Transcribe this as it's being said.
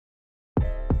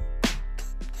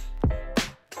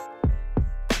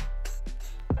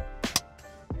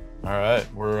All right,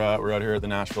 we're out here at the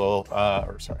Nashville.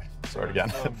 Start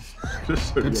again.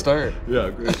 Good start.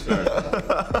 Yeah, great start.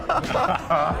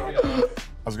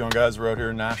 How's it going, guys? We're out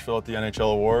here in Nashville at the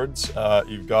NHL Awards.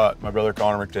 You've got my brother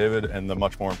Connor McDavid and the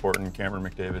much more important Cameron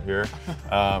McDavid here.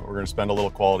 We're going to spend a little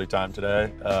quality time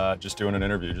today, just doing an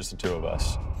interview, just the two of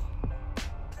us.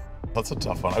 That's a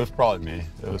tough one. It was probably me.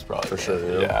 It was probably for me.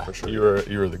 sure. Yeah, for sure.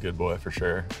 You were the good boy for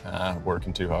sure.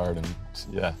 Working too hard, and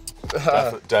yeah,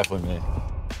 definitely me.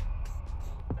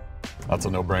 That's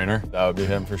a no-brainer. That would be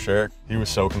him for sure. He was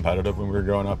so competitive when we were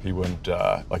growing up. He wouldn't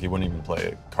even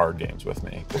play card games with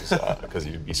me because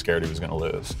he'd be scared he was going to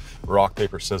lose. Rock,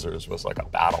 paper, scissors was like a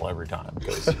battle every time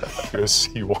because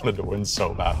he wanted to win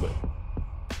so badly.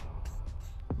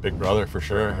 Big brother for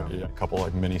sure. Yeah, a couple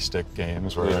like mini stick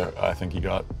games where I think he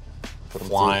got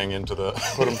flying into the.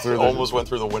 Put him through. Almost went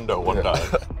through the window one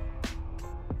time.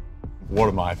 One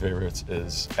of my favorites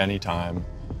is anytime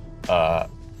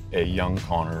a young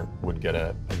Connor would get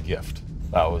a gift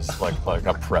that was like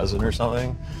a present or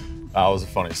something. That was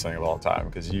the funniest thing of all time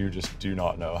because you just do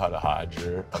not know how to hide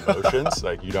your emotions.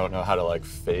 Like you don't know how to like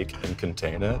fake and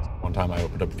contain it. One time I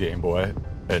opened up Game Boy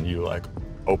and you like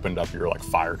opened up your like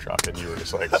fire truck and you were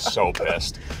just like so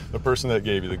pissed. The person that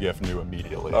gave you the gift knew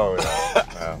immediately. Oh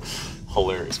yeah.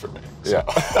 Hilarious for me. So. Yeah.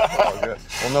 Oh, good.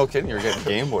 Well, no kidding. You're getting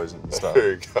Game Boys and stuff.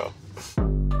 There you go.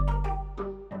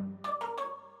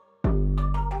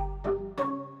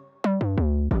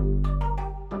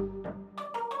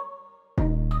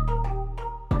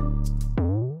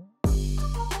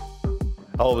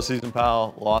 Hell of a season,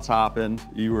 pal. Lots happened.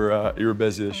 You were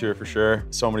busy this year for sure.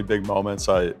 So many big moments.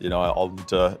 I'll need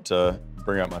to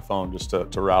bring out my phone just to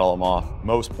rattle them off.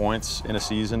 Most points in a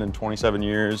season in 27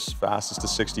 years. Fastest to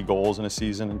 60 goals in a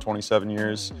season in 27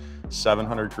 years.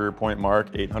 700 career point mark.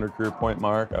 800 career point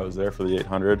mark. I was there for the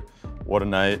 800. What a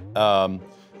night.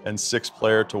 And sixth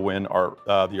player to win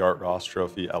the Art Ross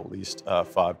Trophy at least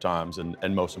 5 times,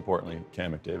 and most importantly,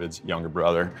 Cam McDavid's younger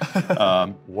brother.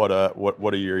 What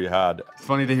a year you had.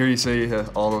 Funny to hear you say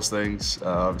all those things.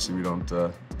 Obviously, we don't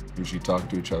usually talk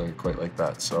to each other quite like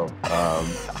that. So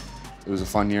it was a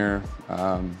fun year.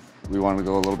 We wanted to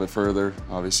go a little bit further,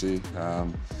 obviously,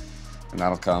 and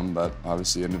that'll come. But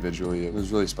obviously, individually, it was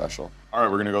really special. All right,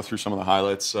 we're gonna go through some of the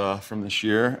highlights from this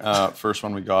year. First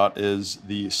one we got is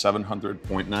the 700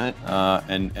 point night,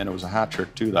 and it was a hat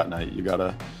trick too that night. You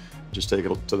gotta just take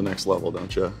it to the next level,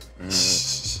 don't you? All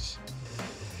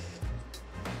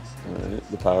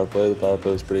right, the power play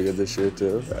was pretty good this year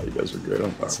too. Yeah, you guys were great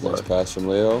on power play. Nice pass from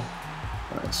Leo.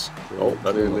 Nice. Oh,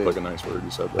 that didn't look like a nice word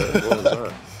you said there. What was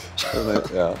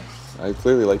that? Yeah, I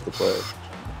clearly liked the play.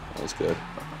 That was good.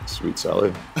 Sweet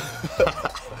Sally.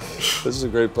 This is a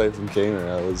great play from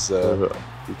Kaner.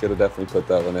 He could have definitely put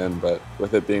that one in, but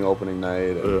with it being opening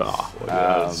night,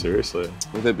 and, seriously.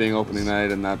 With it being opening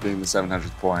night and that being the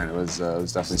 700th point, it was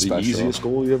definitely special. The easiest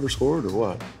goal you ever scored, or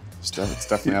what? It's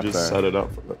definitely up there. Just set it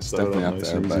up. It's definitely up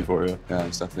there, easy for you. Yeah,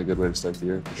 it's definitely a good way to start the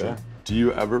year for sure. Do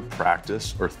you ever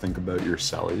practice or think about your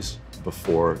sellies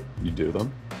before you do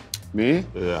them? Me?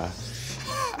 Yeah.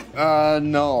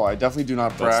 No, I definitely do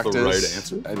not practice. That's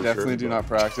the right answer. I definitely do not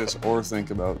practice or think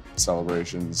about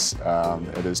celebrations.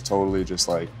 It is totally just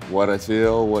like what I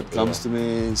feel, what comes to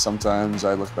me. Sometimes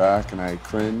I look back and I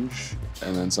cringe,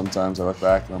 and then sometimes I look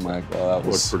back and I'm like, well, that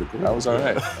was pretty cool. That was all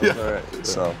right. That was all right.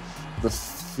 So the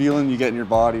feeling you get in your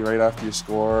body right after you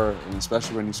score, and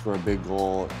especially when you score a big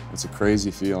goal, it's a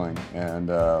crazy feeling. And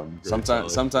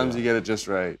sometimes you get it just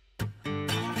right.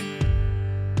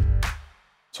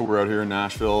 So we're out here in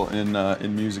Nashville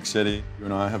in Music City. You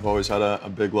and I have always had a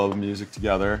big love of music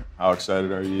together. How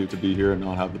excited are you to be here and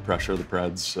not have the pressure of the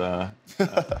Preds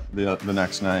the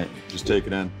next night? Just take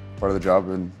it in. Part of the job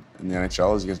in the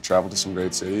NHL is you get to travel to some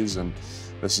great cities, and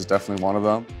this is definitely one of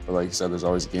them. But like you said, there's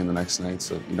always a game the next night,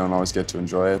 so you don't always get to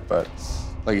enjoy it. But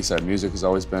like you said, music has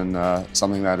always been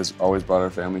something that has always brought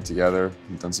our family together.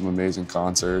 We've done some amazing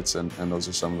concerts, and those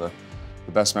are some of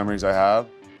the best memories I have.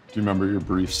 Do you remember your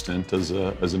brief stint as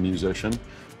a musician?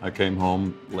 I came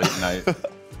home late night.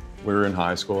 We were in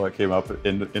high school. I came up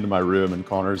into my room and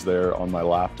Connor's there on my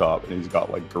laptop and he's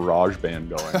got like GarageBand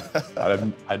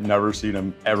going. I'd never seen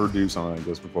him ever do something like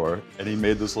this before. And he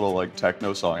made this little like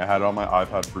techno song. I had it on my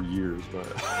iPad for years, but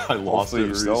I lost it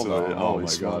recently. Oh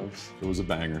my God, it was a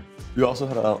banger. You also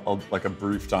had a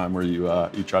brief time where you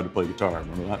tried to play guitar.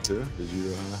 Remember that too? Did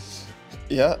you?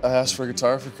 Yeah, I asked for a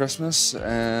guitar for Christmas,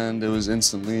 and it was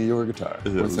instantly your guitar.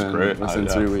 It was great. Within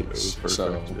 3 weeks. It was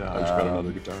perfect. So, yeah, I just got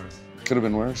another guitar. Could have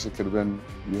been worse. It could have been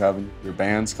you having your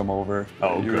bands come over.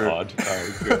 Oh God!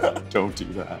 Oh God! Don't do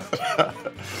that.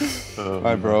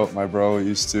 My bro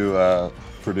used to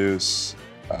produce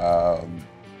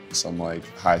some like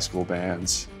high school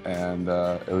bands, and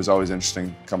it was always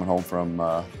interesting coming home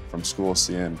from school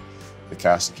seeing the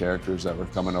cast of characters that were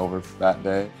coming over that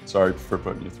day. Sorry for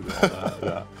putting you through all that.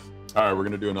 Yeah. All right, we're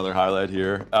gonna do another highlight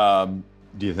here.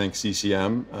 Do you think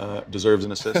CCM deserves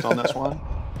an assist on this one?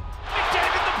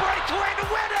 McDavid the breakaway to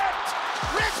win it!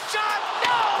 Wrist shot,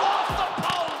 no! Off the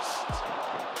post!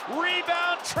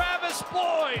 Rebound, Travis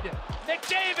Boyd.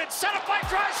 McDavid set up by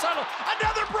Draisaitl.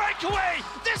 Another breakaway!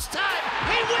 This time,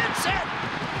 he wins it!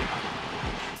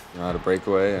 You know, I had a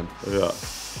breakaway, and Yeah.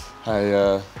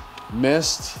 I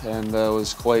missed and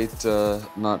was quite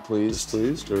not pleased.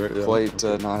 Displeased, or yeah. Quite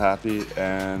not happy,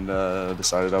 and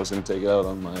decided I was going to take it out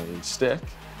on my stick.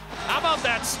 How about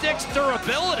that stick's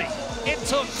durability? It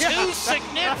took two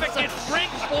significant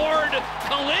ringboard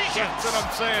collisions. That's what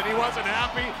I'm saying. He wasn't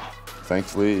happy.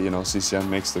 Thankfully, you know, CCM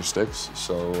makes their sticks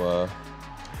so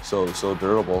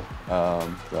durable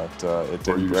that it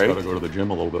Or you didn't just break. gotta go to the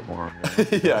gym a little bit more.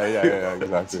 yeah,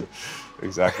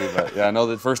 exactly. But yeah, I know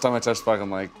the first time I touched the puck, I'm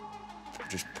like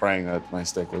just praying that my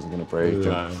stick wasn't going to break.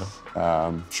 Yeah.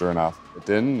 And, sure enough, it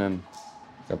didn't, and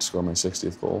got to score my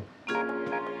 60th goal.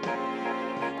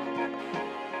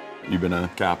 You've been a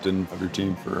captain of your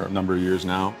team for a number of years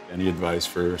now. Any advice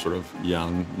for sort of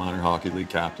young minor hockey league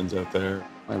captains out there?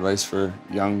 My advice for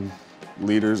young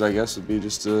leaders, I guess, would be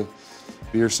just to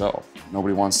be yourself.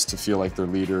 Nobody wants to feel like their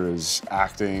leader is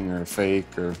acting or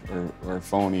fake or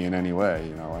phony in any way.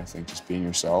 You know, I think just being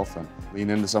yourself and lean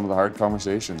into some of the hard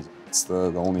conversations. It's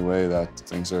the only way that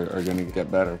things are going to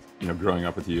get better. You know, growing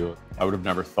up with you, I would have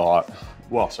never thought,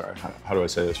 well, sorry, how do I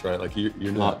say this right? Like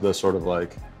you're not the sort of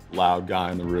like loud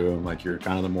guy in the room. Like you're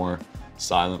kind of the more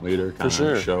silent leader, kind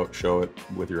of show it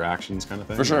with your actions kind of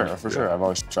thing. For sure. I've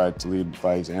always tried to lead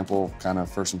by example, kind of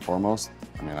first and foremost.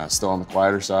 I mean, I'm still on the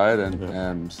quieter side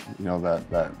and you know,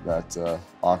 that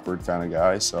awkward kind of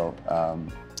guy. So,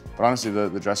 but honestly,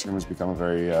 the dressing room has become a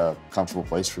very comfortable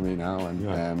place for me now.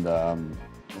 And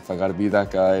if I got to be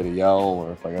that guy to yell,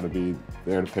 or if I got to be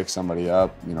there to pick somebody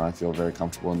up, you know, I feel very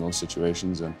comfortable in those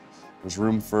situations. And there's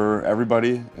room for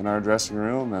everybody in our dressing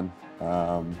room, and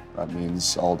that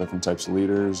means all different types of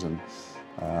leaders and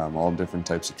all different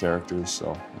types of characters.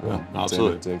 So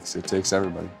absolutely, it takes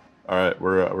everybody. All right,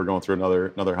 we're going through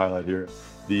another highlight here.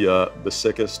 The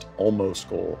sickest almost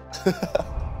goal.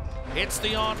 It's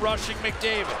the on-rushing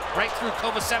McDavid. Right through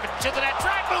Kovacevic to the net.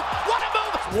 Drag move. What a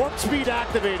move! Warp speed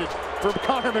activated for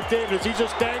Connor McDavid as he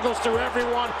just dangles through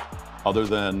everyone. Other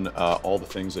than all the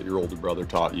things that your older brother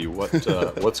taught you,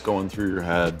 what's going through your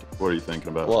head? What are you thinking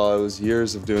about? Well, it was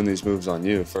years of doing these moves on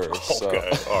you first.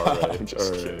 Okay, so. all right. I'm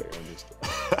just kidding.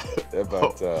 Yeah,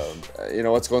 but you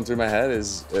know, what's going through my head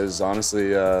is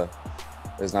honestly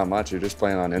is not much. You're just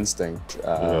playing on instinct.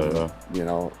 You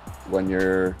know, when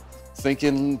you're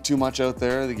thinking too much out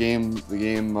there, the game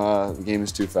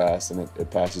is too fast and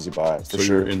it passes you by. So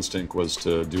your instinct was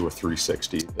to do a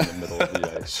 360 in the middle of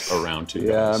the ice around two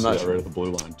Yeah, guys. I'm not sure. Right at the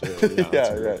blue line too. Yeah, that's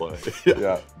a good play.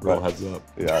 Yeah, Real heads up.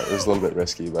 Yeah, it was a little bit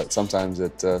risky, but sometimes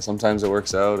it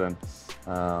works out, and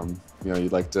you know, you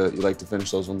like to finish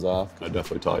those ones off. I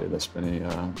definitely taught you the spinny,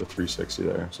 the 360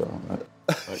 there, so that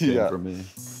came from me.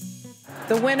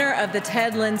 The winner of the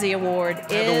Ted Lindsay Award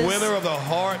is... And the winner of the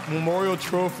Hart Memorial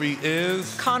Trophy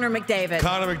is... Connor McDavid.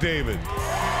 Connor McDavid.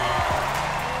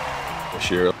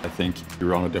 This year, I think you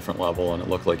were on a different level, and it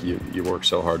looked like you worked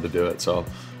so hard to do it. So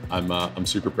I'm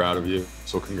super proud of you.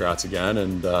 So congrats again,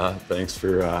 and thanks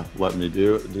for letting me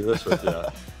do this with you.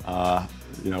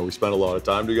 You know, we spent a lot of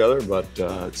time together, but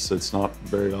it's not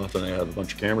very often I have a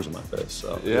bunch of cameras in my face.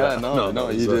 So no,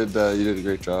 you did a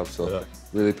great job. So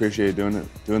really appreciate doing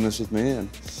this with me, and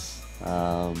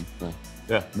no,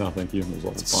 thank you. It was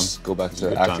lots of fun. Let's go back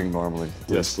to acting normally.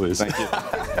 Yes, please. Thank you.